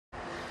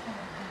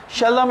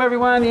Shalom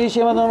everyone. Today is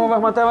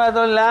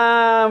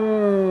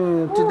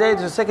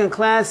the second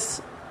class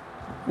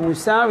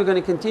Musa. We're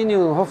going to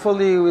continue.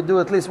 Hopefully we'll do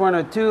at least one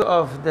or two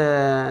of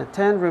the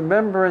 10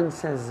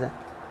 remembrances.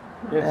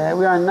 Yes.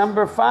 We are on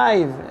number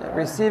 5,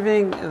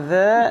 receiving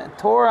the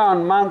Torah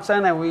on Mount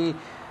Sinai. We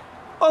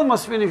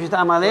almost finished with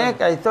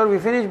Amalek. I thought we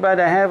finished, but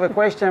I have a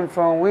question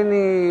from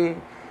Winnie,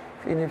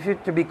 in the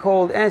future to be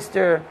called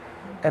Esther,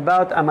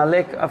 about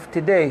Amalek of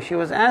today. She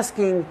was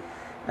asking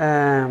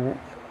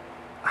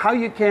how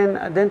you can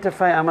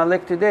identify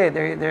Amalek today.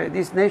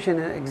 This nation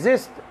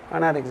exists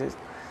or not exist?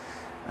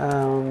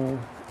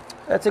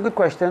 That's a good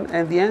question,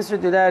 and the answer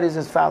to that is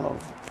as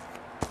follows.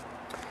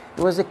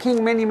 There was a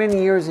king many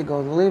years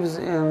ago who lives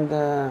in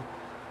the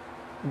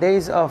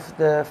days of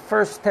the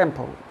first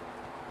temple.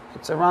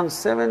 It's around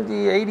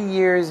 70-80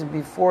 years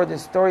before the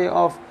story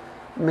of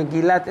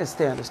Megillat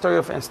Esther, the story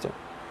of Esther.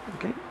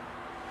 Okay?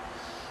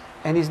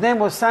 And his name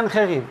was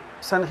Sanherib.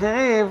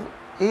 Sanherib,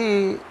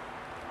 he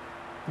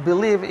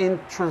believed in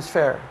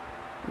transfer,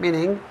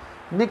 meaning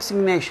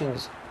mixing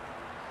nations.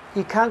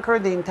 He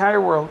conquered the entire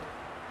world,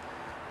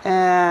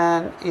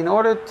 and in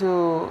order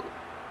to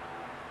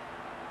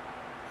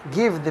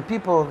give the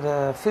people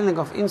the feeling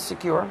of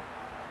insecure,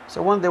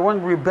 so when they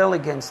won't rebel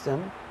against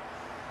them,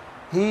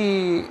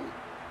 he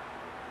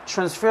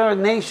transferred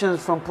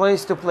nations from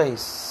place to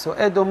place. So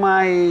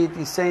Edomite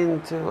he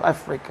sent to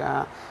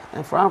Africa,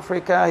 and from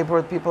Africa he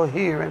brought people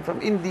here, and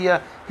from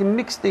India he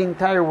mixed the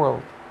entire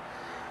world.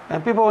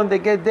 And people, when they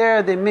get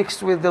there, they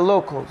mixed with the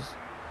locals.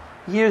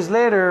 Years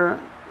later,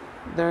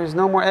 there is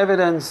no more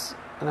evidence,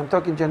 and I'm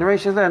talking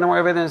generations later, no more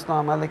evidence, no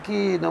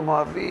Amaleki, no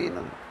Moavi.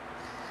 No.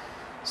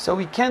 So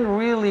we can't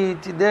really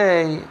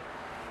today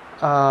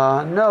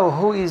know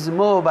who is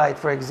Moabite,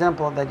 for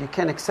example, that you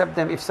can accept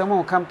them if someone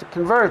will come to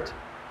convert.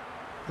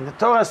 And the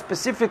Torah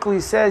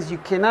specifically says you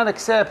cannot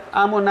accept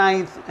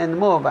Ammonite and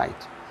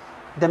Moabite,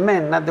 the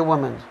men, not the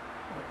women.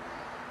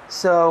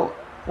 So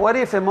what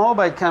if a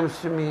Moabite comes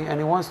to me and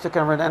he wants to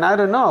convert, and I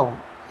don't know?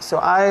 So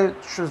I'm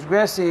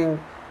transgressing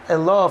a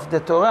law of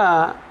the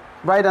Torah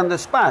right on the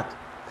spot.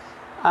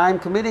 I'm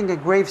committing a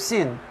grave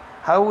sin.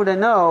 How would I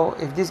know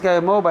if this guy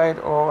is Moabite,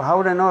 or how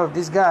would I know if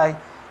this guy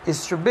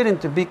is forbidden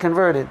to be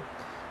converted?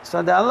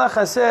 So the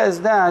halacha says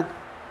that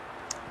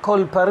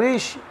Kol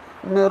Parish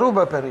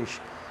Meruba Parish,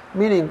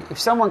 meaning if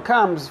someone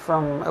comes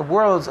from a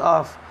world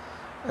of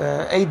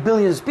 8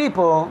 billion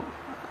people,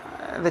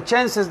 the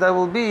chances that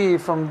will be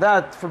from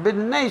that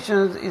forbidden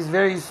nations is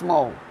very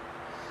small.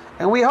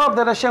 And we hope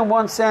that Hashem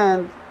won't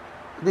send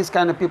these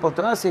kind of people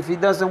to us if He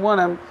doesn't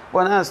want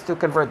us to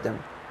convert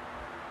them.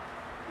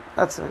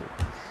 That's it.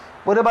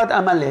 What about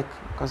Amalek?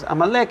 Because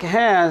Amalek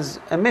has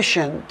a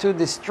mission to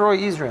destroy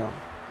Israel.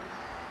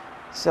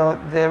 So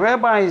the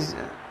rabbis,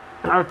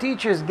 our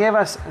teachers, gave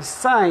us a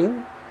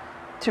sign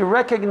to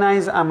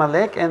recognize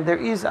Amalek, and there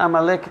is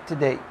Amalek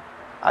today.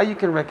 How you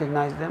can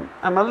recognize them?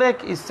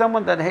 Amalek is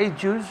someone that hates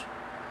Jews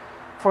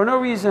for no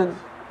reason.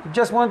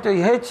 He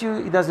hates you.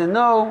 He doesn't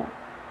know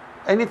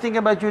anything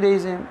about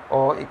Judaism,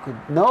 or he could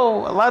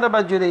know a lot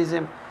about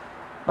Judaism,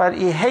 but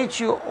he hates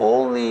you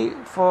only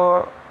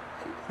for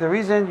the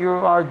reason you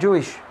are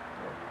Jewish.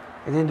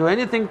 He didn't do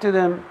anything to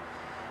them.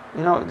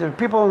 You know, there are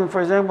people,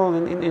 for example,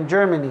 in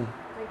Germany. The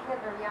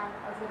kids are young,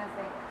 I was going to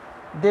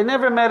say. They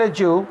never met a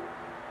Jew.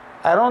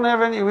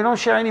 We don't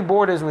share any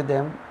borders with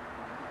them.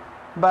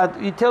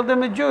 But you tell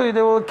them a Jew,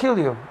 they will kill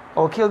you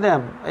or kill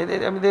them.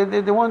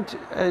 They want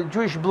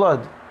Jewish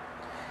blood.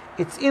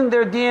 It's in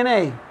their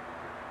DNA.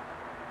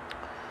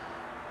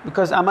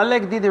 Because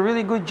Amalek did a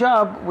really good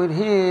job with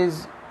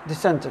his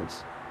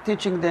descendants,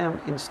 teaching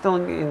them,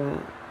 instilling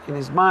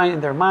in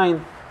their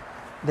mind,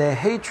 the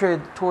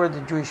hatred toward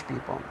the Jewish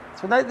people.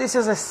 So this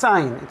is a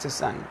sign. It's a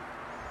sign.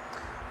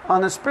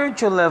 On a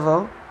spiritual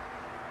level,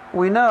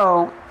 we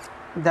know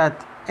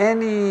that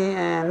any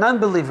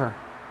non-believer,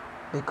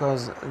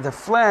 because the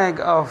flag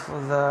of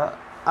the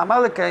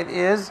Amalekite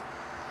is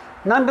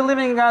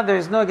non-believing in God. There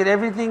is no God.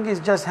 Everything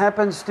just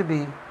happens to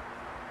be.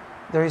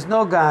 There is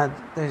no God.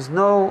 There is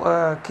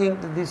no king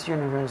to this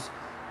universe.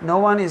 No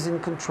one is in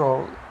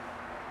control.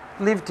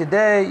 Live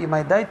today. You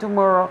might die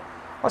tomorrow,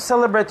 or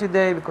celebrate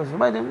today because you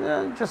might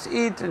just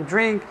eat and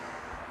drink.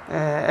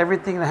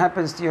 Everything that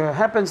happens to you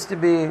happens to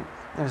be.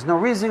 There's no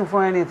reason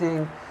for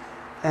anything,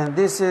 and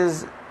this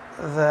is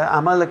the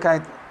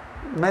Amalekite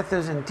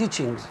methods and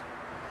teachings.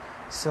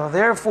 So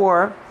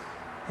therefore,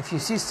 if you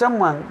see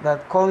someone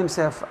that calls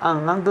himself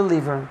an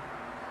unbeliever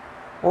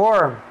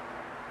or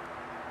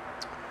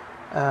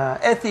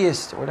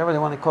atheist, or whatever they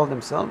want to call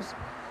themselves,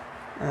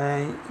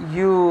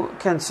 you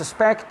can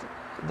suspect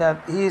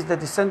that he is the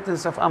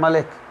descendant of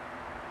Amalek.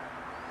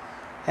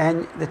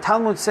 And the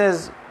Talmud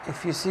says,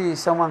 if you see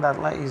someone that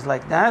is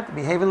like that,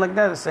 behaving like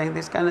that, saying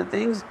these kind of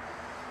things,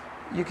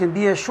 you can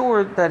be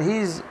assured that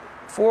his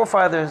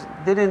forefathers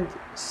didn't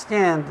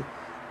stand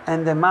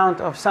in the Mount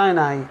of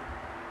Sinai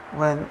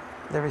when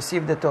they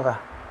received the Torah.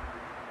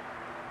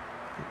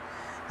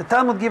 The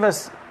Talmud gives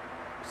us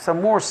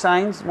some more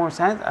signs.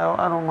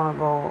 I don't want to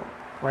go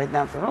right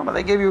now to know, but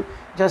I gave you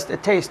just a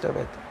taste of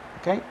it.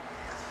 Okay.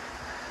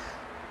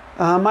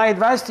 My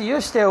advice to you,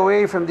 stay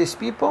away from these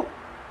people.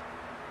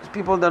 These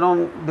people that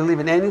don't believe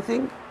in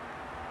anything.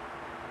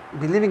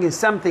 Believing in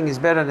something is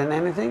better than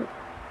anything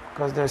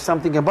because there's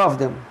something above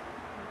them.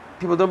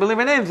 People don't believe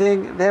in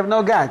anything, they have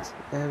no God.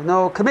 They have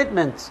no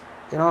commitment.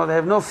 They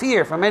have no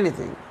fear from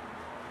anything.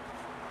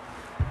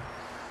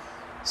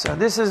 So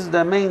this is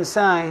the main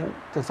sign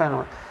to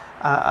find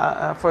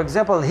out. For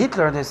example,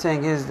 Hitler, they're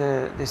saying, is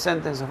the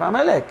descendants of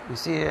Amalek. You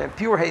see a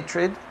pure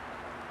hatred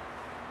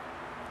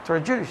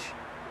toward Jewish.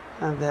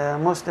 And the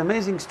most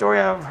amazing story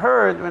I've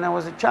heard when I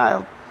was a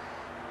child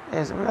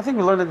is, I think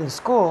we learned it in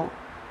school,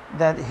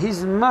 that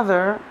his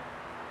mother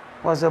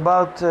was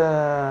about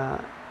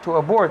to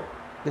abort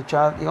the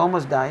child. He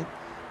almost died,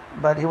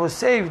 but he was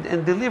saved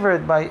and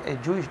delivered by a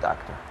Jewish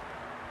doctor.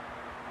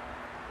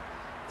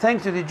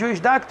 Thanks to the Jewish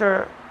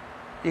doctor,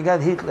 he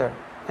got Hitler.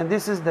 And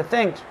this is the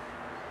thanks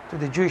to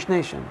the Jewish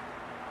nation.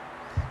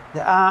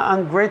 The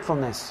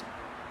ungratefulness,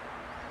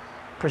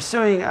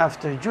 pursuing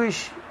after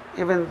Jewish,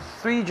 even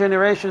 3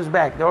 generations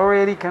back, they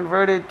already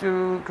converted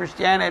to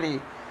Christianity.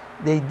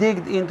 They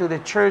digged into the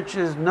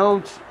church's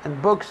notes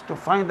and books to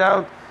find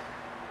out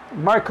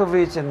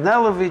Markovitch and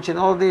Nelovich and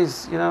all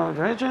these,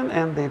 religion,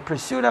 and they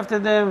pursued after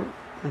them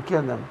and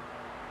killed them.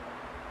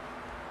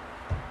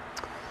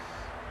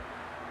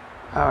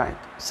 All right,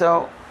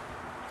 so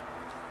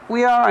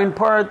we are in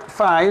part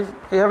 5.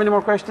 Do you have any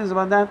more questions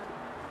about that?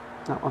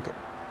 No, okay.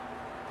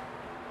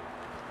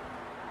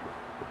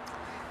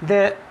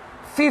 The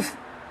 5th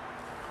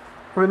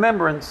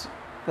remembrance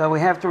that we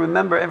have to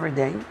remember every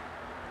day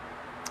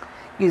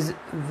is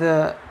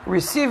the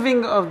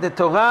receiving of the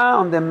Torah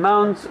on the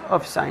Mount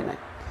of Sinai.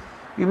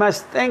 We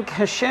must thank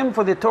Hashem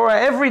for the Torah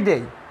every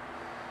day.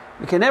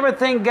 We can never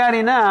thank God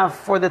enough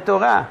for the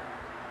Torah,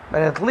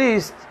 but at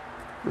least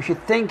we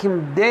should thank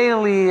Him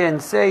daily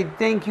and say,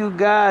 thank you,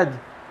 God,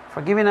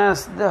 for giving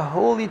us the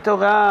Holy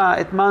Torah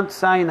at Mount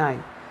Sinai.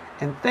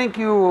 And thank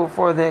you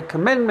for the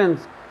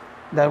commandments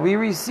that we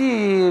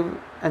receive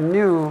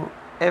anew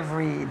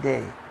every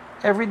day.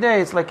 Every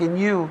day it's like a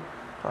new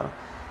Torah.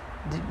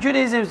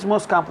 Judaism is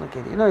most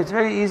complicated. It's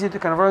very easy to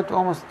convert to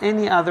almost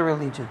any other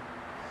religion.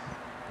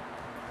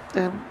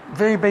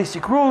 Very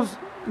basic rules,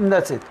 and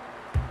that's it.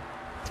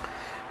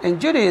 In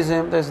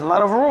Judaism, there's a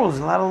lot of rules,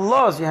 a lot of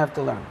laws you have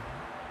to learn.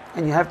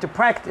 And you have to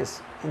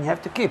practice, and you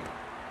have to keep.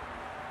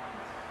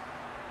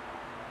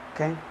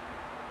 Okay?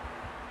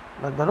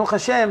 But Baruch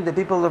Hashem, the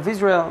people of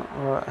Israel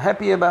were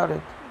happy about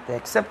it. They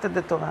accepted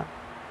the Torah.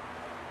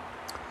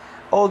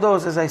 All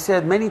those, as I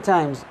said many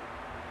times,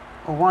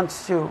 who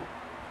wants to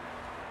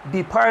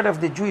be part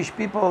of the Jewish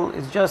people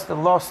is just the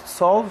lost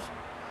souls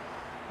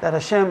that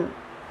Hashem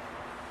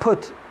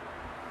put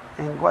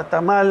in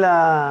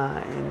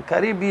Guatemala, in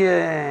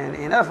Caribbean,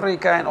 in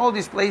Africa, in all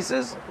these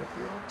places.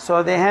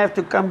 So they have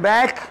to come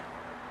back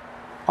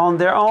on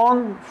their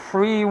own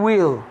free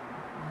will.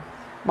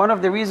 One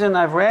of the reasons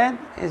I've read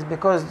is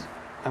because,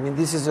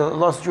 this is a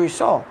lost Jewish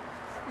soul.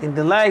 In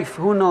the life,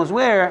 who knows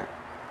where,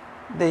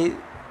 they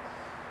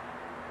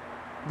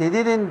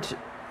didn't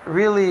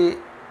really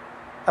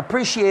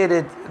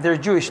appreciated their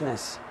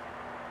Jewishness.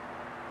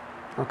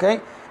 Okay?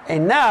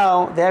 And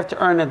now they have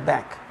to earn it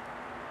back.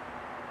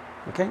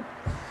 Okay?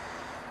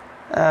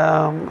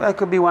 That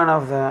could be one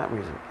of the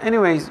reasons.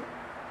 Anyways,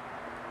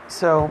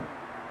 so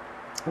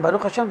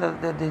Baruch Hashem,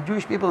 the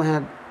Jewish people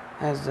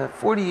has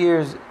 40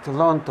 years to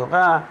learn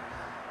Torah,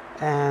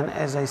 and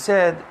as I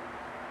said,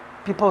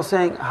 people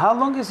saying, how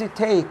long does it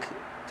take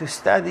to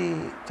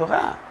study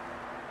Torah?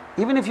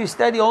 Even if you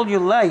study all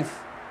your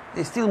life,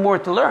 there's still more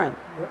to learn.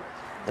 Yeah.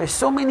 There's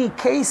so many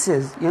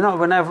cases,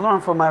 when I've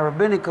learned from my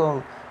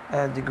rabbinical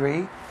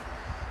degree,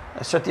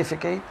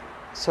 certificate,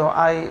 so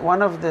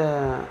one of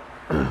the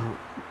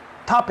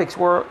topics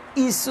were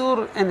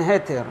Isur and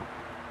Heter.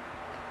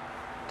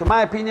 To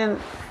my opinion,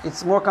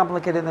 it's more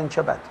complicated than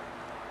Shabbat.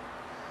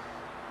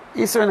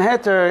 Isur and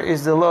Heter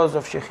is the laws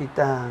of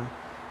Shechita,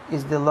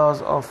 is the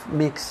laws of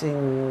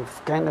mixing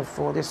kind of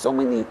food. There's so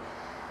many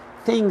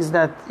things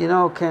that,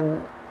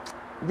 can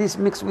this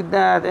mix with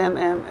that, and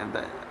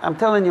I'm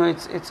telling you,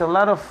 it's a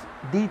lot of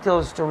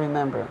details to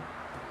remember.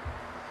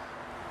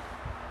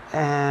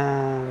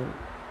 And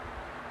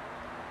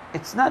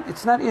it's not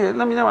let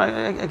me know.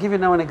 I give you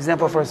now an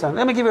example for something.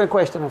 Let me give you a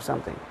question of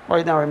something.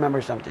 Right now,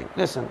 remember something.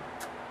 Listen.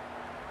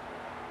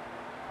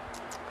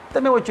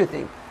 Tell me what you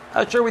think.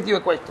 I'll share with you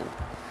a question.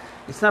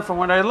 It's not from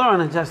what I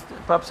learned. It just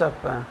pops up.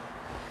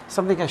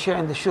 Something I share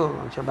in the shul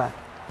on Shabbat.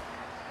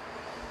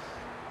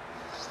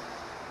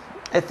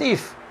 A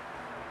thief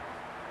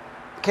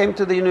came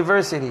to the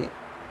university,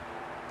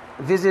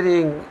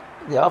 visiting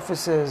the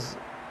offices,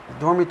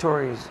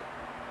 dormitories,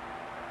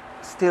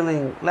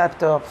 stealing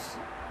laptops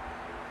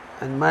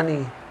and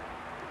money,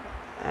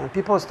 and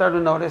people started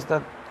to notice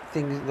that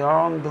their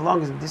own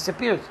belongings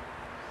disappeared.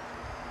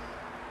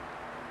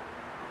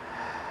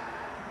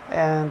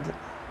 And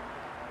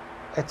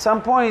at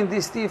some point,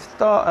 this thief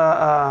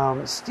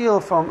steal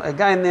from a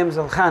guy named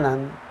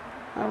Elchanan,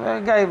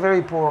 a guy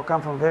very poor,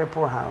 come from a very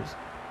poor house.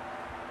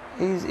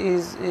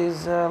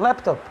 His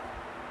laptop.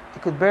 He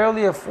could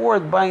barely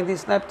afford buying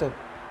this laptop.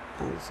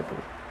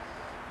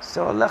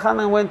 So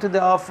Elchanan went to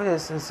the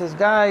office and says,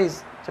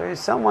 guys, there is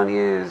someone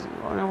here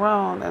going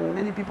around and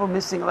many people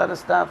missing a lot of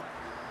stuff.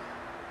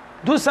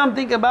 Do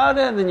something about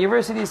it. And the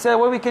university said,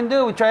 what we can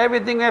do, we try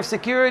everything, we have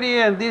security,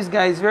 and this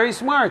guy is very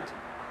smart.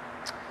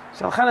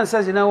 So Elchanan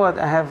says, you know what,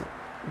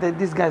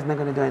 this guy's not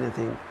going to do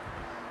anything.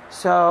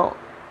 So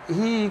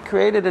he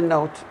created a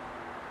note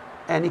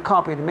and he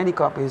copied many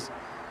copies.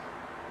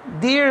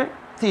 Dear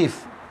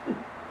thief,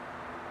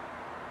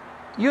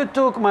 you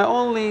took my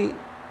only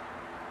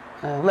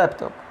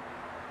laptop.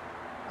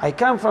 I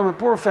come from a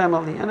poor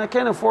family and I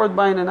can't afford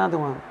buying another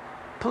one.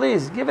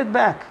 Please give it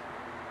back.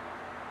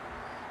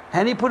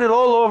 And he put it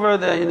all over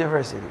the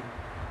university.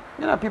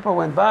 People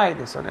went by,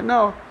 they sort of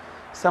know.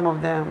 Some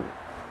of them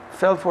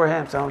fell for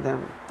him, some of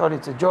them thought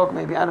it's a joke,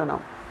 maybe, I don't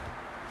know.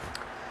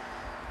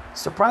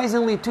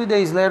 Surprisingly, 2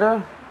 days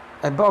later,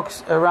 a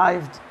box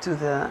arrived to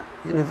the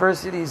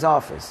university's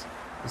office.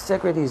 The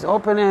secretaries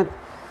open it,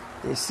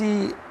 they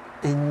see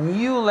a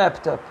new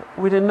laptop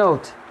with a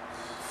note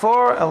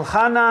for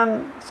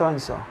Elchanan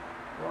so-and-so.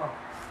 Wow.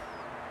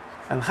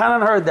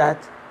 Elchanan heard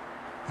that.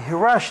 He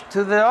rushed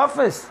to the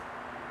office.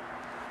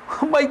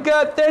 Oh my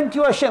God, thank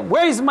you Hashem.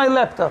 Where is my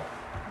laptop?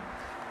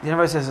 The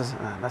university says,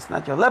 that's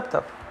not your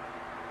laptop.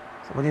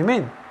 So what do you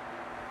mean?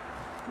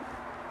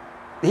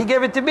 He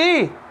gave it to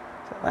me.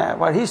 So,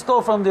 what he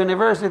stole from the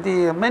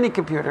university, many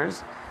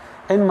computers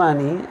and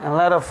money, a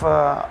lot of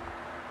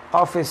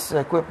office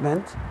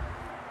equipment.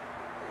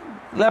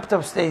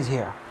 Laptop stays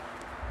here.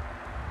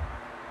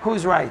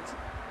 Who's right?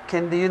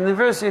 Can the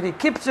university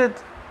keeps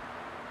it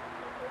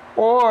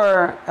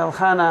or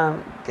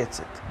Elchanan gets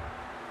it?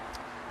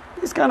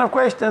 These kind of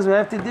questions we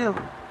have to deal,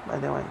 by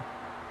the way.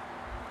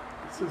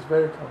 This is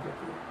very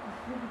complicated.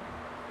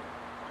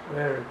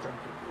 Very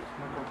complicated.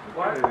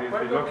 Why it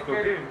belongs to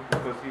him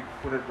because he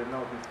put it the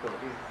note instead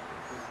of him.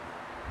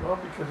 Well,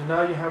 because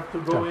now you have to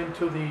go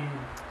into the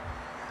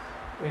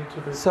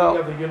So-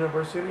 thing of the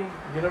university.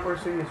 The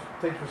university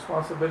takes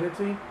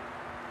responsibility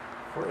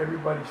for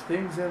everybody's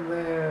things in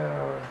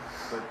there.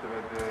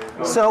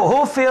 So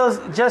who feels,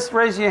 just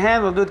raise your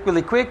hand, we'll do it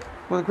really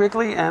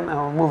quickly, and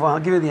I'll move on, I'll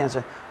give you the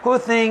answer. Who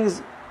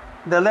thinks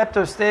the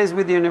laptop stays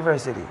with the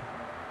university?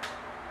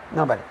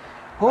 Nobody.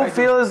 Who I do.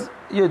 feels,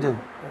 you do?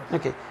 Yes.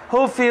 Okay.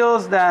 Who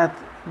feels that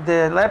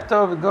the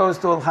laptop goes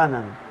to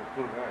Elchanan?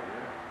 Poor guy,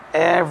 yeah.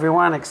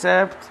 Everyone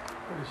except,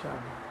 Pretty shabby.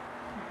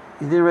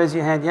 you didn't raise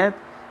your hand yet,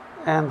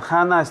 and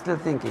Hannah is still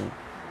thinking,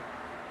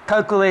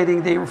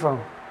 calculating the info.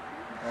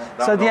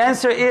 So the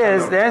answer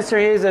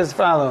is as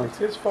follows. It's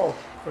his fault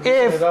for If-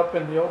 leaving it up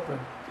in the open.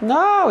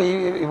 No,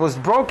 it was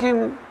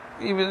broken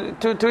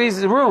to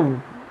his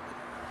room.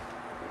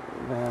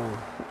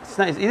 It's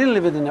nice. He didn't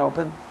leave it in the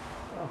open.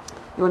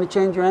 You want to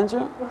change your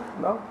answer?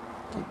 No?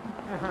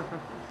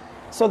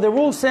 So the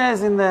rule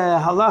says in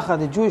the halacha,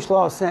 the Jewish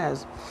law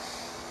says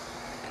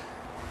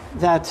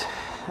that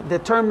the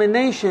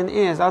termination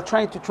is, I'll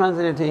try to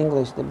translate it to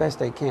English the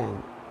best I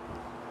can.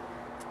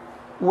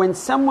 When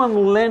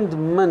someone lends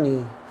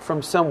money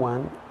from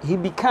someone, he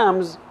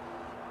becomes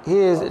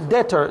his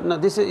debtor. No,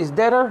 this is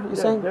debtor, you're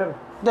saying? Debtor.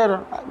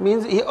 Debtor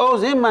means he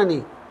owes him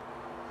money.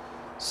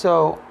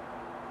 So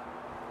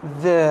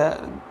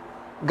the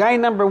guy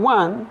number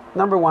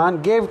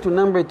one gave to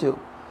number two.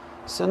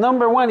 So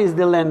number one is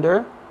the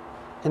lender,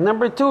 and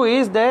number two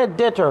is the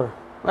debtor,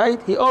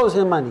 right? He owes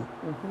him money.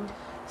 Mm-hmm.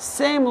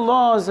 Same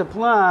laws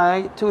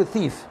apply to a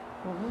thief.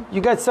 Mm-hmm.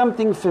 You got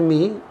something from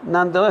me,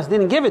 nonetheless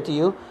didn't give it to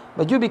you,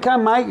 but you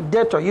become my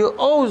debtor. You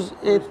owes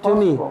it to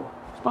me.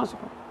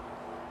 Responsible.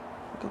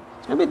 Okay.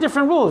 It's going to be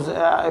different rules.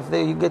 If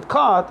you get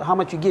caught, how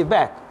much you give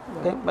back.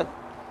 Okay, but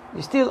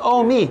you still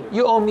owe me.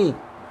 You owe me.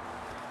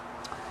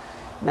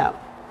 Now,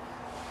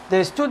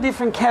 there's two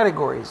different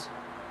categories.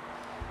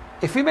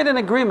 If we made an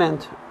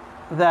agreement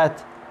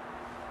that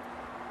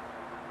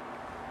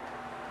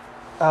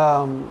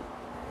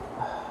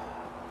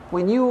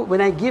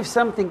when I give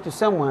something to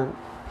someone,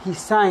 he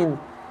signed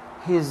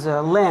his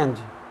land,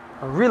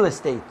 or real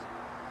estate.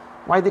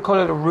 Why they call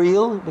it a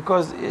real?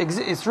 Because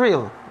it's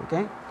real.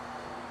 Okay,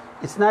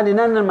 it's not an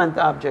inanimate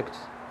object.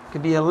 It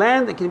could be a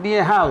land, it could be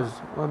a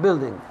house or a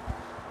building.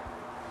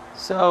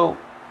 So,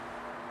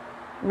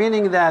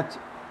 meaning that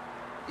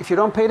if you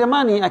don't pay the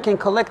money, I can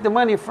collect the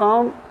money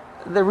from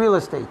the real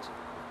estate.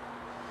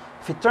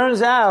 If it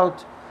turns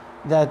out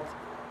that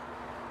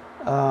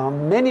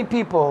many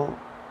people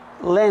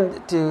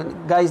lend to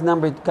guy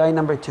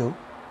number two,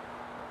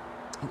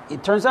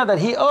 it turns out that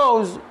he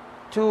owes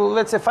to,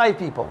 let's say, 5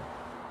 people.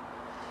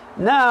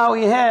 Now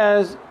he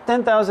has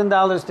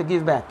 $10,000 to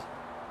give back.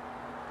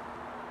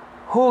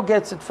 Who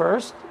gets it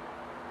first?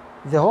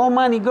 The whole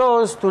money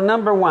goes to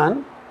number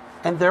one,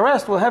 and the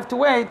rest will have to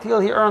wait till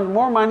he earned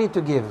more money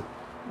to give.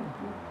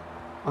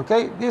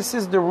 Okay, this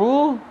is the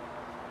rule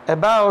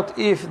about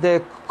if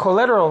the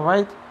collateral,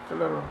 right?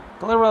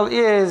 Collateral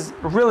is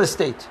real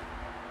estate.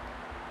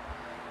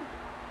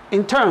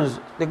 In turns,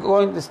 they're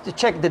going to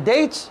check the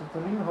dates. The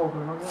lien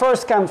holder, no?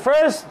 First come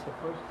first,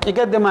 you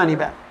get the money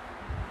back.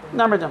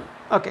 Number them.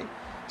 Okay.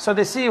 So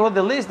they see what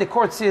the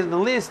court sees the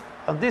list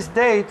of this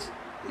date,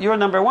 you're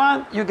number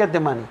one, you get the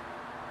money.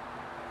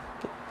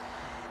 Okay.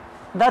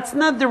 That's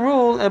not the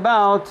rule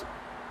about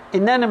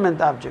inanimate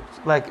objects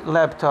like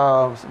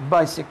laptops,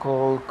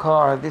 bicycle,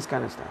 car, this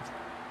kind of stuff.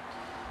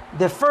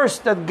 The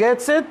first that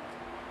gets it,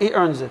 he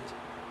earns it.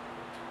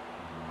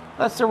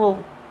 That's the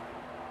rule.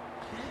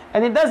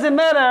 And it doesn't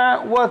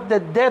matter what the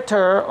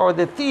debtor or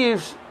the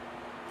thieves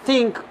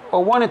think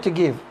or wanted to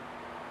give.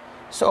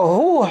 So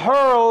who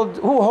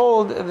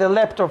hold the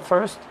laptop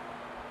first?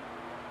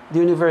 The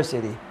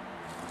university.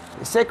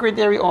 The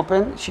secretary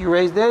opened, she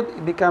raised it,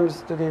 it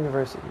becomes to the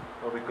university.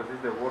 Oh, because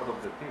it's the word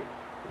of the thief.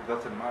 It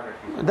doesn't matter.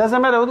 It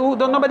doesn't matter,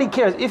 nobody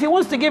cares. If he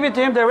wants to give it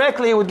to him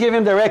directly, he would give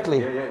him directly.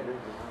 Yeah.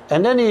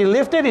 And then he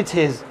lifted, it's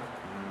his.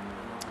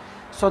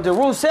 So the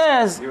rule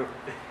says,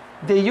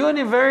 the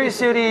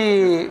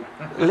university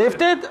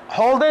lift it,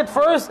 hold it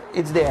first,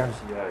 it's theirs.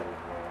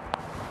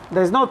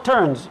 There's no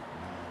turns.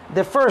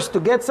 The first to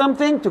get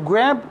something, to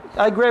grab,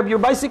 I grab your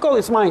bicycle,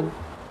 it's mine.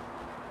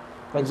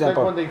 For It's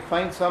example. like when they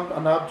find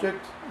an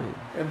object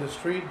in the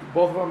street,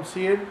 both of them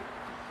see it.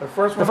 The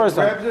first one one.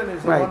 grabs it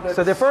is the one Right. that's...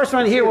 So the first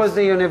one here was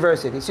the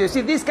university. So you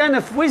see, this kind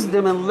of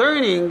wisdom and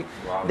learning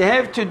they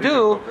have to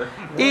do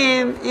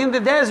in the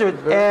desert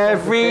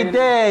every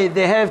day.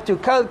 They have to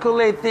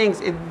calculate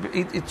things.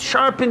 It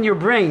sharpens your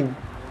brain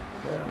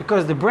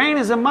because the brain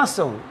is a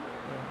muscle.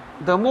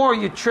 The more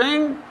you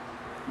train,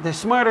 the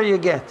smarter you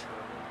get.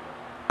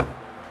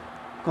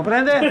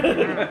 Comprende?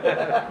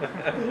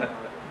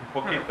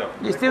 Poquito.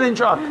 You're still in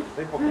shock.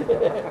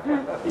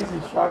 He's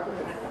in shock.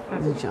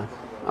 He's in shock.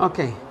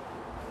 Okay.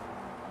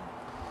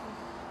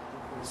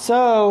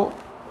 So,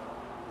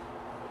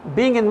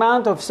 being in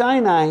Mount of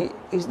Sinai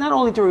is not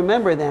only to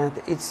remember that,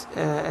 it's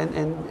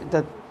and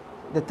that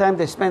the time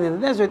they spend in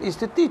the desert is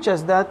to teach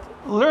us that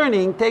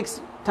learning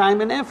takes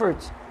time and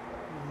effort.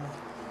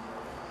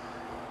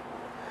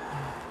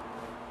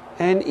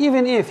 And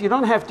even if you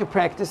don't have to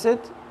practice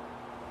it,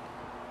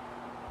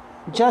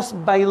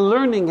 just by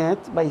learning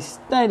it, by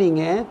studying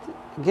it,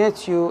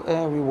 gets you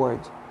a reward.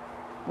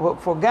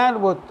 For God,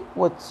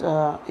 what's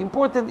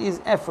important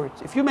is effort.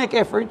 If you make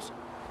efforts,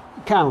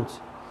 it counts.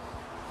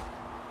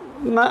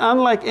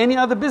 Unlike any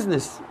other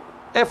business,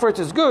 effort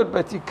is good,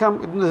 but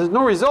there's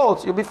no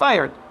results, you'll be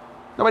fired.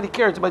 Nobody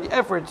cares about your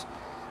efforts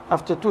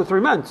after 2 or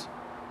 3 months.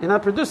 You're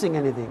not producing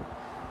anything.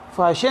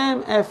 For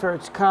Hashem,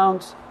 efforts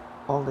counts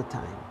all the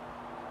time.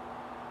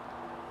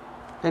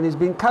 And it's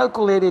been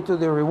calculated to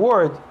the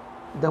reward.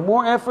 The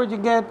more effort you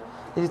get,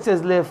 it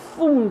says,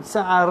 Lefum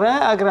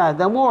tza'ara agra,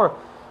 the more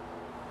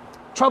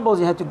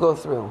troubles you had to go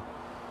through.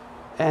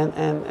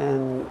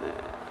 And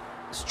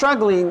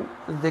struggling,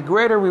 the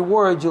greater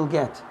reward you'll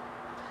get.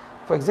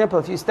 For example,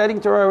 if you're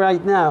studying Torah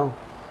right now,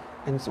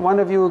 and one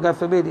of you, God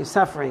forbid, is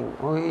suffering,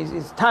 or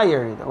is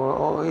tired,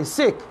 or is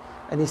sick,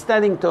 and he's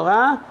studying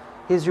Torah,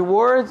 his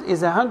reward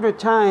is 100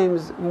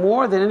 times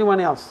more than anyone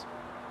else.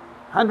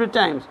 100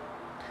 times.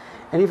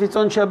 And if it's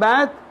on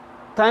Shabbat,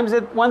 times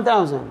it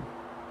 1,000.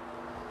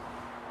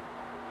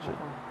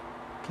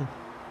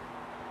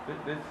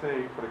 Let's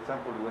say, for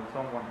example, when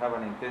someone have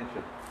an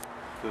intention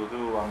to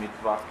do a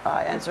mitzvah.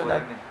 I answered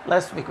that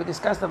last week. We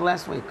discussed that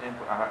last week.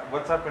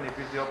 What's happening if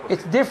it's the opposite?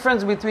 It's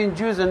difference between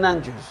Jews and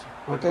non-Jews.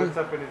 Okay? What's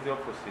happening is the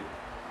opposite.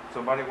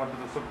 Somebody wants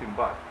to do something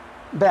bad.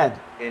 Bad.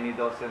 And he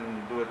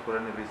doesn't do it for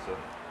any reason.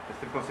 It's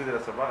still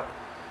considered as a bad.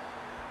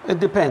 It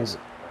depends,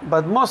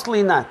 but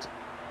mostly not.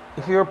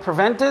 If you're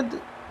prevented,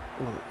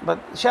 but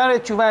Sha'arei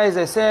Tshuva, as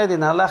I said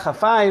in Halacha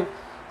 5,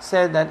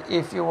 said that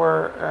if you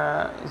were,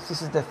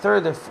 this is the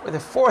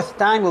fourth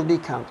time will be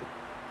counted.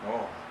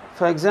 Oh.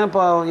 For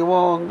example,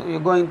 you're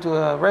going to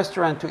a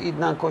restaurant to eat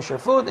non-kosher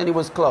food and it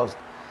was closed.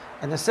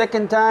 And the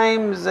second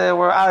time,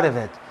 we're out of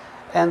it.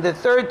 And the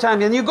third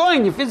time, and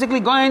you're physically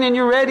going and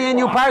you're ready and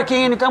you're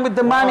parking and you come with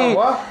the money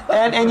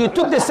and you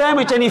took the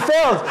sandwich and he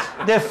failed.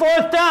 The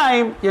fourth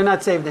time, you're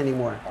not saved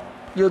anymore.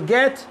 You'll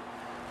get,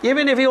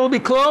 even if it will be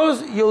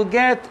closed, you'll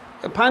get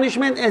a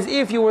punishment as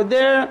if you were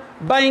there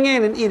buying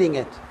it and eating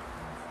it.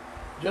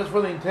 Just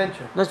for the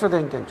intention. Just for the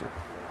intention.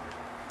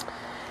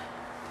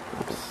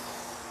 Okay.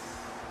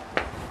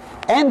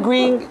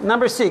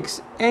 Number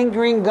 6,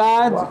 angering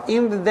God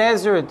in the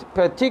desert,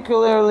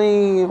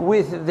 particularly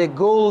with the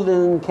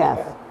golden calf.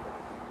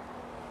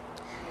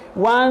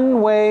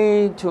 One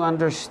way to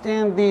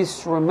understand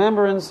these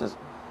remembrances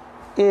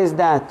is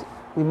that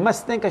we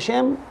must thank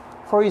Hashem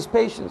for His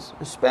patience,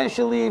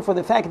 especially for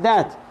the fact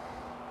that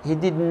He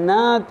did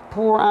not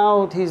pour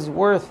out His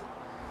wrath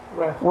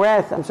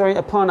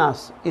upon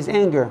us, His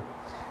anger,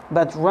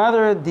 but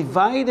rather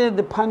divided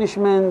the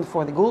punishment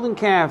for the golden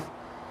calf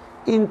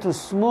into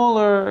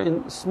smaller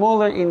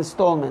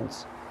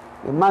installments.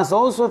 We must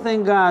also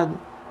thank God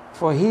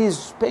for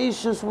His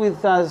patience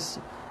with us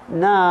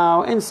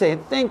now and say,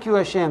 thank you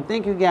Hashem,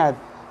 thank you God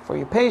for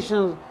your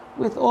patience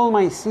with all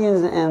my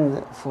sins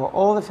and for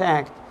all the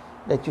fact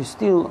that you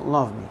still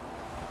love me.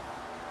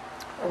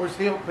 We're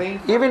still paying.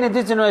 Even in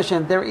this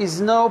generation, there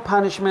is no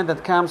punishment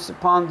that comes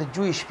upon the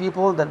Jewish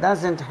people that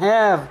doesn't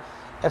have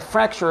a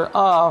fracture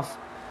of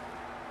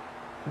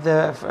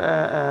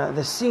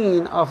the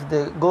scene of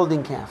the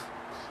golden calf.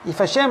 If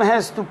Hashem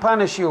has to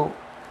punish you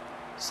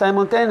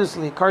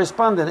simultaneously,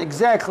 correspondent,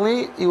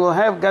 exactly, He will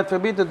have, God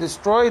forbid, to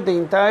destroy the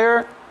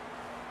entire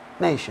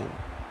nation.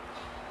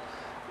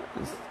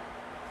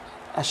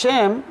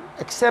 Hashem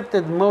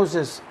accepted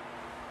Moses'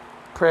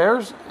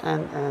 prayers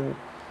and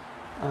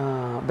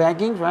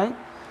beggings, right?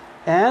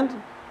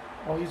 And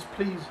All His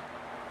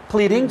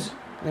pleadings,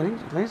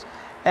 please.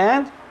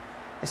 And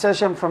He says,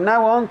 Hashem, from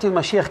now on till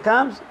Mashiach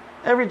comes,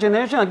 every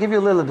generation I'll give you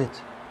a little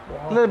bit.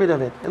 Wow. A little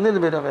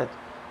bit of it.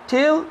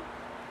 Till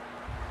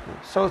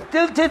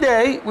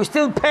today, we're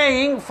still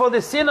paying for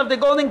the sin of the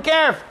golden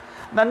calf.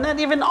 But not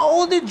even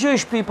all the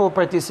Jewish people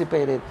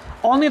participated.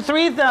 Only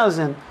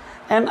 3,000.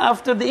 And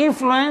after the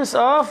influence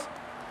of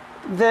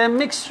the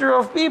mixture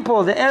of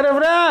people, the Erev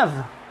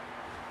Rav.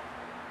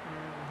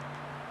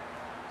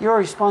 You're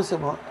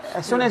responsible.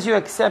 As soon as you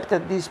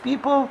accepted these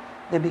people,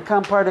 they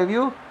become part of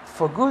you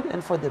for good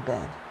and for the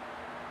bad.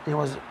 It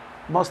was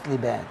mostly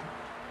bad.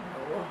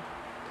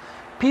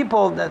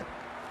 People that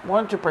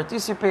want to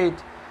participate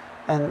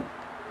and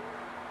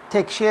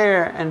take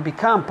share and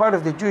become part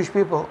of the Jewish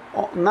people,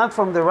 not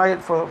from the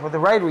right for the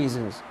right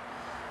reasons,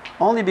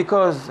 only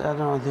because I don't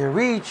know, they're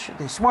rich,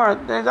 they're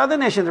smart. There's other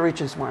nations that are rich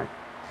and smart.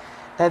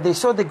 They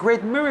saw the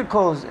great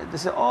miracles. They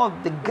said, "Oh,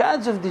 the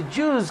gods of the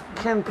Jews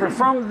can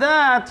perform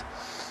that.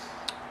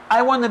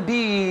 I want to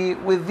be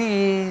with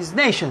these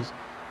nations."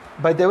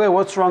 By the way,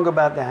 what's wrong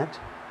about that?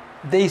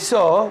 They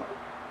saw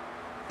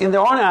in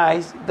their own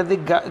eyes that the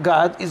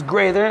God is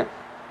greater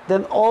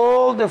than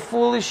all the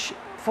full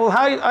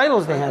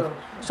idols they have.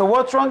 So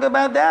what's wrong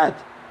about that?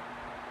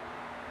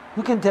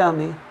 Who can tell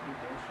me?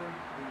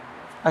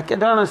 I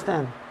don't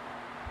understand.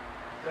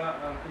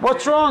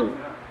 What's wrong?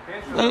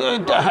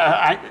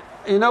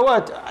 You know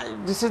what?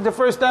 This is the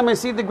first time I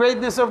see the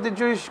greatness of the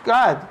Jewish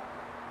God,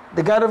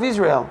 the God of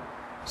Israel.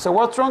 So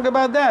what's wrong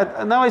about that?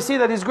 And now I see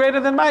that He's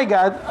greater than my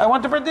God. I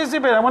want to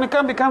participate. I want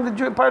to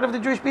become part of the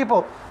Jewish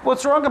people.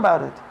 What's wrong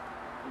about it?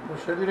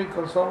 Moshe didn't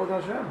consult with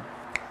Hashem.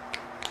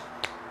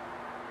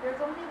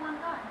 There's only one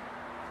God.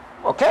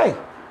 Okay,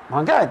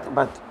 one God.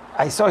 But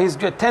I saw His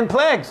 10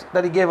 plagues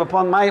that He gave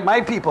upon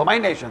my people, my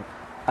nation.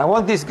 I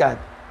want this God.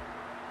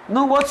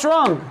 No, what's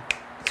wrong?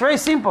 It's very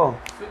simple.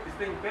 It's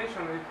the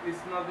intention. It's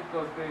not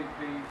because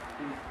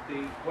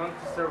they want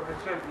to serve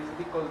Hashem. It's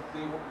because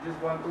they just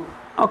want to.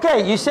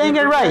 Okay, you're saying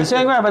it right. You're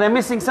saying it right, but I'm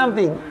missing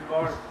something. The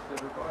regard.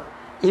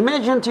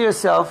 Imagine to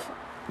yourself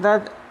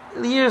that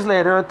years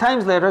later or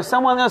times later,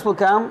 someone else will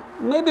come,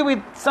 maybe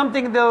with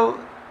something they'll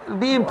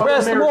be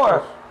impressed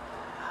more.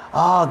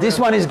 Oh, this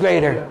one is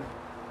greater. Yeah.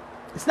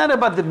 It's not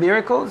about the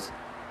miracles.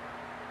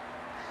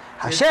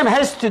 Hashem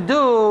has to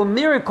do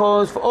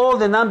miracles for all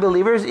the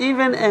non-believers,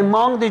 even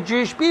among the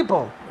Jewish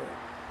people.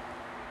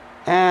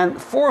 And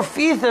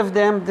 4/5 of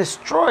them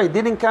destroyed,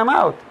 didn't come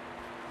out.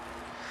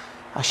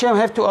 Hashem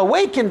have to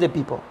awaken the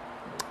people.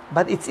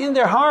 But it's in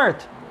their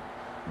heart.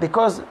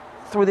 Because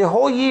through the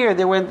whole year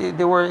they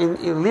were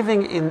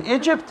living in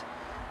Egypt,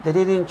 they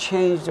didn't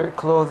change their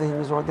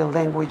clothing or their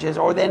languages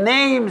or their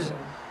names.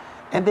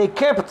 And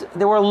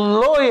they were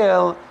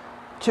loyal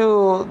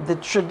to the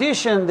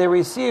tradition they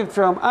received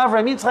from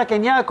Avraham, Yitzchak,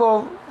 and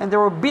Yaakov, and they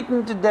were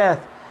beaten to death.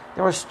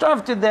 They were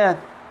starved to death,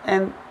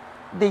 and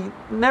they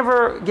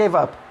never gave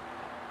up.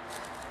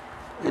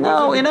 You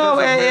know,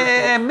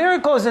 a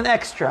miracle is an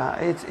extra.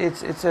 It's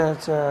a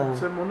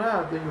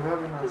emunah that you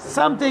have in us.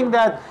 something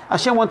that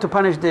Hashem want to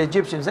punish the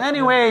Egyptians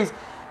anyways,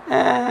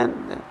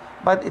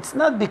 but it's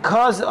not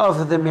because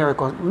of the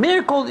miracle.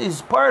 Miracle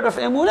is part of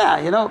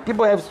emunah. You know,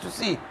 people have to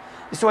see.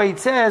 That's why it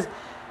says,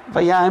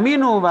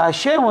 "Vayaminu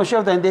b'Hashem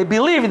Moshe," and they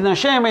believed in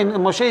Hashem and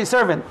Moshe's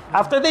servant.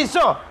 After they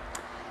saw,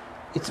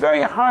 it's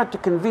very hard to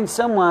convince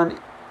someone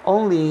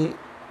only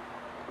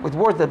with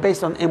words that are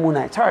based on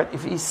emunah. It's hard.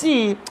 If you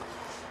see,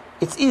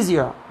 it's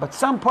easier. But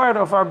some part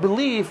of our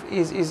belief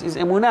is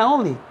emunah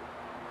only.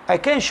 I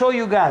can't show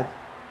you God.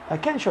 I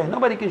can't show you.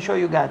 Nobody can show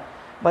you God.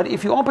 But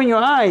if you open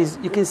your eyes,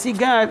 you can see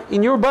God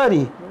in your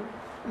body.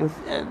 And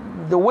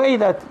the way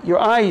that your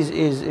eyes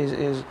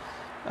is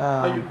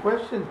How you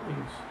question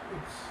things.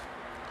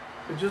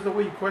 It's just the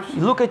way you question.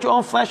 you look at your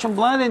own flesh and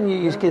blood and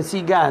you can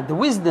see God. The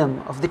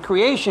wisdom of the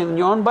creation in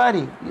your own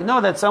body. You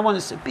know that someone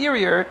is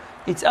superior.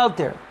 It's out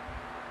there.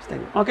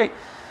 Okay.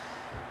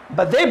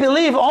 But they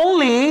believe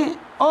only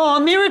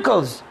on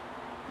miracles.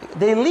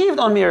 They lived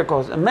on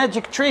miracles,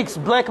 magic tricks,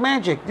 black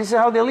magic. This is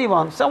how they live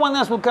on. Someone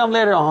else will come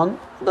later on,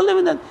 believe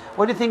in that.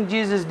 What do you think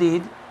Jesus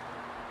did?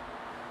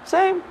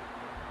 Same.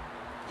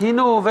 He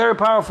knew a very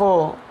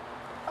powerful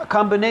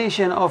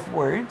combination of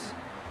words,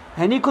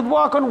 and he could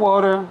walk on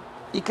water.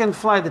 He can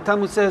fly. The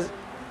Talmud says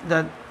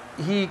that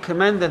he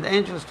commanded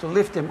angels to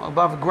lift him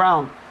above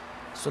ground.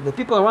 So the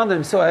people around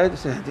him saw it.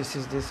 Said, this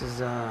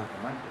is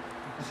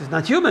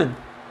not human.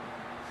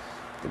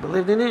 They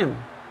believed in him.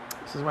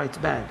 This is why it's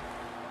bad.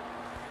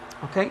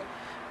 Okay?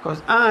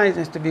 Because eyes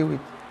has to be with,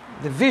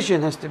 the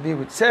vision has to be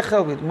with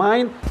sechel, with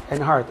mind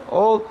and heart.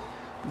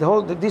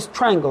 This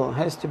triangle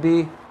has to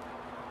be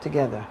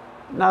together.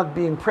 Not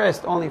be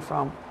impressed only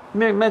from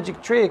mere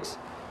magic tricks.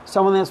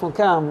 Someone else will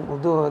come, will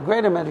do a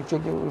greater magic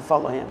trick, you will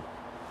follow him.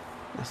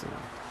 That's not.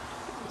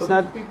 So It's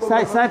not, these it's people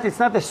not, it's not, it's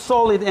not a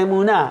solid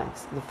emunah.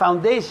 The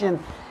foundation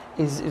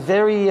is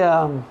very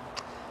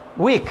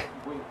weak.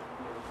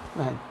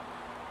 Right.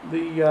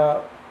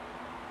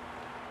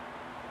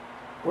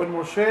 When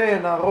Moshe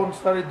and Aaron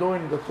started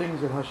doing the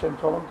things that Hashem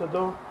told them to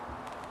do,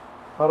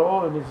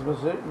 Pharaoh and his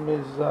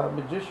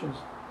magicians,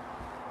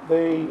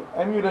 they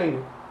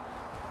emulated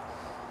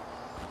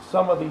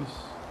some of these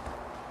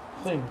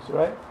things,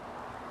 right?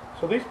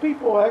 So these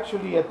people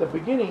actually at the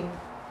beginning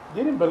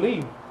didn't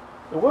believe.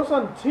 It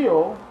wasn't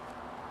until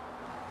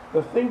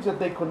the things that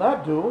they could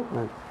not do,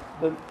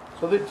 Right.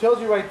 so it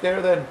tells you right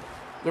there that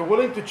they're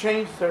willing to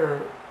change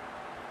their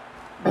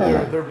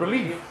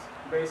belief,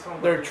 based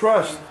on their what they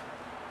trust. see.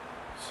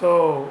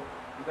 So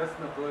That's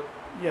not good.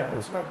 yeah,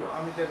 it's not good.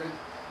 I mean,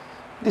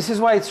 This is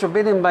why it's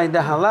forbidden by the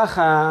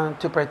halacha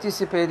to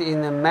participate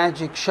in a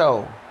magic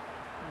show.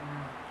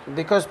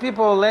 Because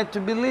people led to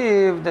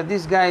believe that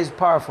this guy is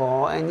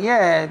powerful, and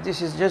yet this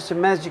is just a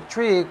magic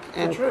trick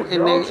and trick.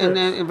 in, They're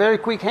all in very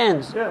quick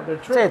hands. Yeah, they're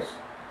That's tricks.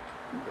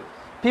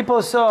 it.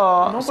 People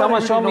saw, Nobody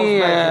someone really showed me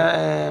knows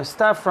magic.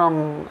 stuff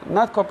from,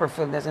 not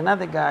Copperfield, there's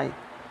another guy,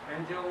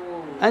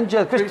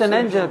 Angel. Christian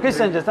Angel,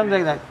 something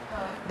like that.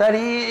 That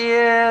he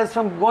is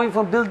from going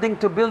from building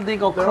to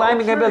building or They're all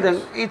climbing a building.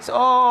 tricks. It's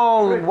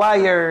all Tricks.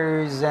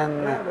 wires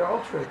and. Yeah, they're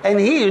all tricks. And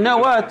he, you know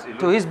what?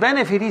 To his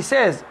benefit, he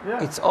says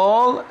Yeah. it's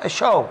all a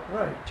show.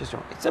 Right. Just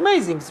it's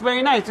amazing. It's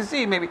very nice to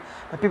see. Maybe,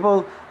 but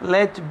people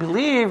led to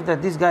believe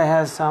that this guy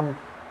has some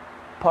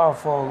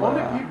powerful.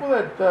 Only people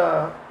that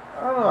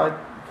I don't know,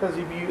 because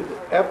if you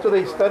after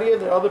they study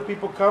it, the other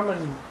people come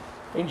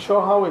and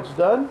show how it's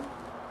done.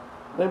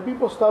 Then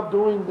people stop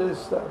doing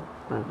this.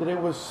 That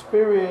it was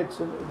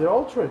spirits, and they're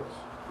all tricks.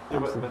 Yeah,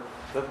 but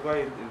that's why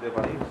in the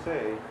Banim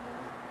say,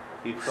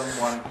 if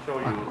someone show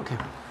you Okay.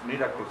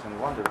 miracles and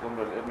wonders, don't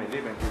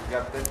believe in he's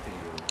God testing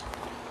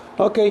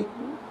you. Okay.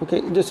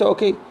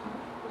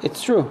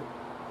 It's true,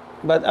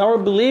 but our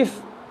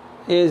belief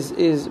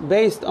is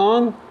based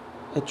on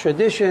a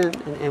tradition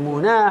and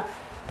emunah,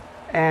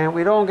 and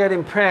we don't get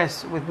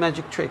impressed with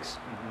magic tricks.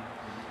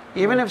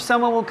 Even if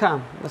someone will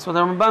come, that's what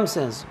the Rambam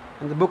says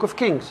in the Book of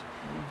Kings.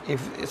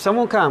 If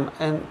someone come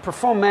and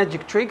perform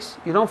magic tricks,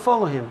 you don't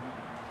follow him.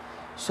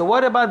 So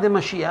what about the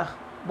Mashiach?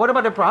 What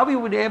about the prophet? How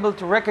would be able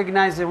to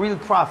recognize a real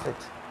prophet?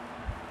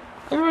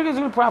 Everybody is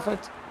a real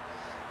prophet.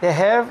 They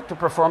have to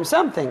perform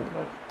something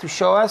to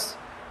show us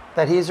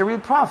that he is a real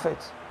prophet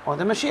or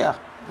the Mashiach.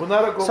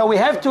 So we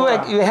have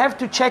to you have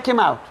to check him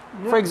out.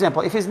 For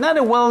example, if he's not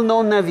a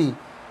well-known Navi,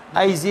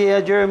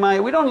 Isaiah,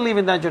 Jeremiah, we don't live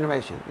in that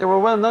generation. They were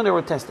well-known, they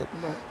were tested.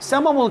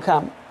 Someone will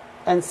come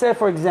and say,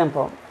 for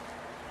example,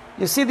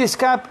 you see this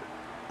cup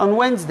on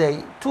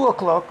Wednesday, 2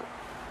 o'clock.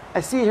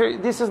 I see here,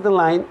 this is the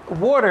line.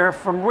 Water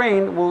from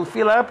rain will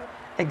fill up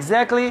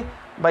exactly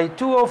by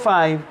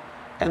 2:05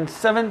 and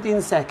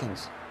 17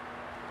 seconds.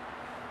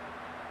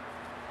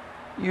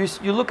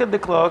 You look at the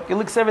clock, you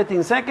look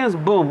 17 seconds,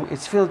 boom,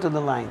 it's filled to the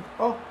line.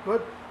 Oh,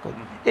 good.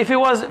 If it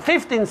was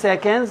 15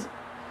 seconds,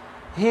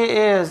 he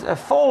is a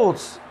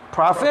false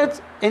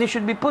prophet and he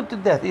should be put to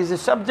death. He's a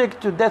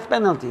subject to death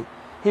penalty.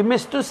 He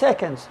missed 2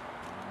 seconds.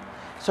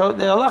 So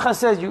the halacha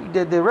says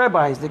the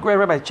rabbis, the great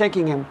rabbis,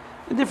 checking him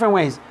in different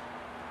ways.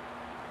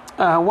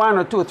 1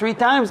 or 2 or 3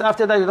 times.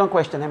 After that, you don't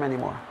question him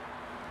anymore.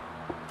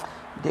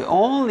 The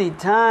only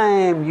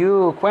time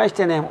you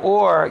question him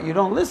or you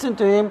don't listen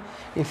to him,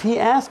 if he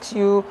asks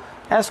you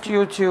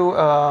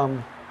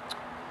to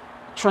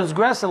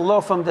transgress a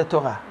law from the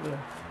Torah. Yeah.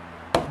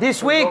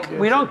 This week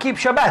we don't keep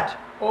Shabbat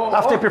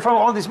after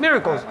performing all these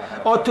miracles.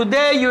 Or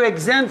today you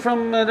exempt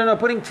from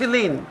putting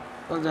tefillin,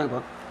 for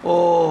example.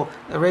 Or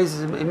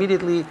raises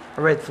immediately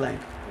a red flag.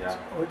 Yeah.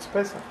 Oh, it's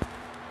Pesach.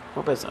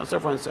 So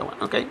forth and so on.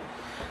 Okay,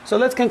 so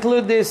let's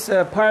conclude this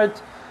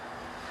part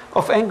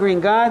of angering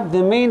God.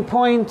 The main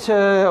point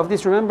of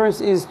this remembrance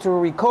is to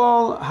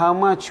recall how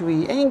much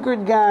we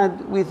angered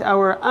God with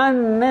our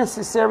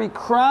unnecessary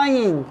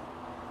crying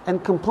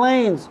and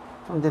complaints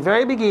from the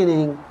very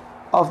beginning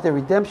of the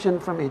redemption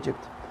from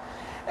Egypt.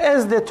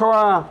 As the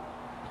Torah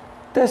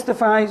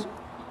testifies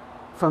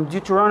from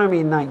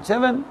Deuteronomy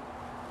 9:7,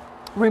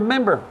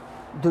 remember,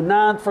 do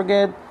not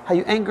forget how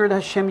you angered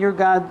Hashem your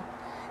God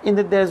in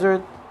the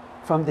desert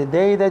from the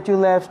day that you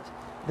left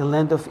the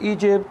land of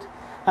Egypt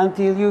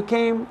until you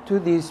came to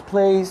this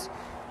place.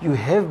 You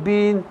have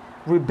been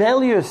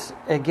rebellious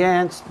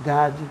against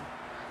God.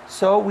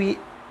 So we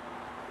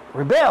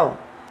rebel,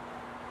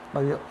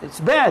 but it's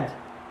bad.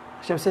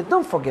 Hashem said,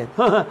 don't forget.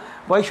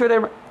 Why should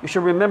I? You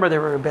should remember they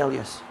were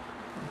rebellious.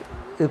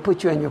 It'll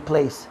put you in your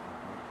place.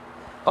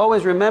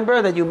 Always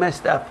remember that you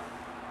messed up.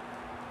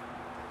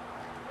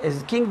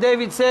 As King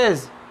David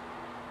says,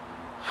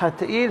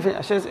 he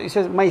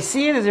says, my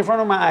sin is in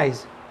front of my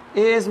eyes.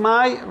 It is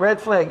my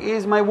red flag. It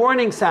is my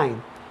warning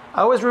sign.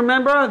 Always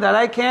remember that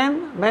I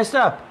can mess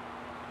up.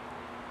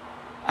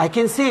 I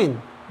can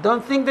sin.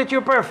 Don't think that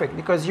you're perfect,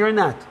 because you're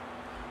not.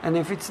 And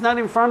if it's not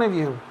in front of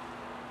you,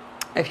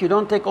 if you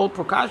don't take all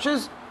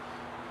precautions,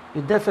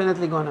 you're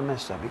definitely going to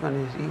mess up. You're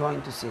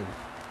going to sin.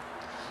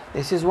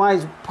 This is why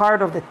it's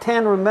part of the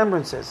 10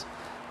 remembrances.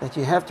 that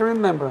you have to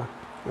remember.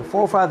 Your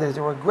forefathers,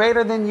 they were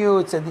greater than you,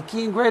 it's a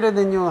king greater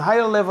than you,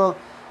 higher level,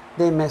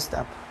 they messed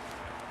up.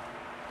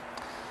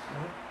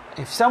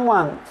 If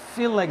someone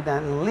feel like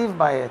that and live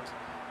by it,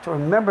 to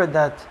remember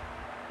that,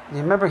 you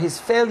remember his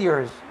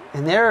failures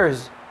and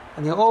errors,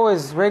 and you're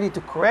always ready to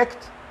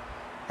correct,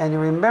 and you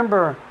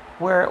remember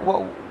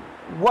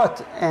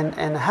what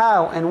and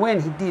how and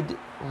when he did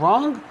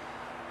wrong,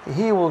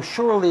 he will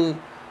surely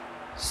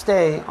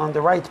stay on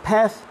the right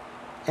path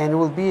and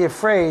will be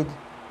afraid,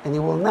 and he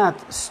will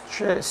not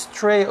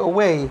stray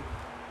away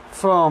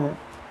from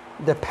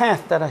the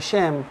path that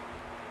Hashem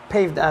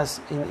paved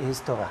us in His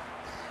Torah.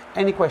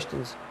 Any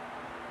questions?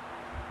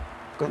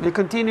 Good. We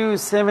continue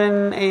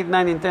 7, 8,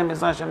 9, and 10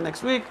 Bezrat Hashem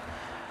next week.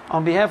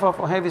 On behalf of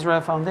Ohev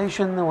Israel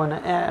Foundation, I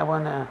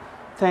want to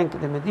thank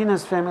the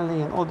Medina's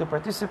family and all the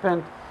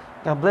participants.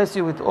 God bless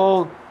you with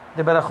all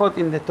the barachot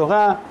in the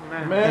Torah.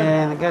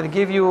 Amen. And God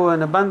give you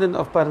an abundance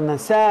of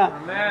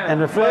parnasah.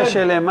 And refuah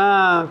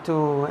shelema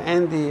to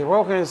Andy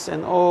Roches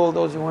and all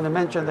those who want to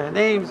mention their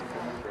names.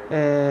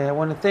 I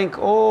want to thank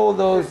all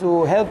those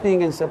who are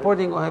helping and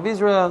supporting Ohev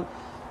Israel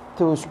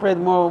to spread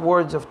more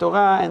words of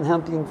Torah and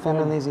helping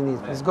families in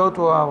need. Let's go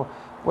to our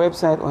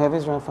website, Ohev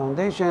Israel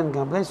Foundation.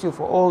 God bless you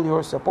for all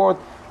your support.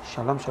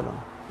 Shalom, shalom.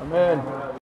 Amen.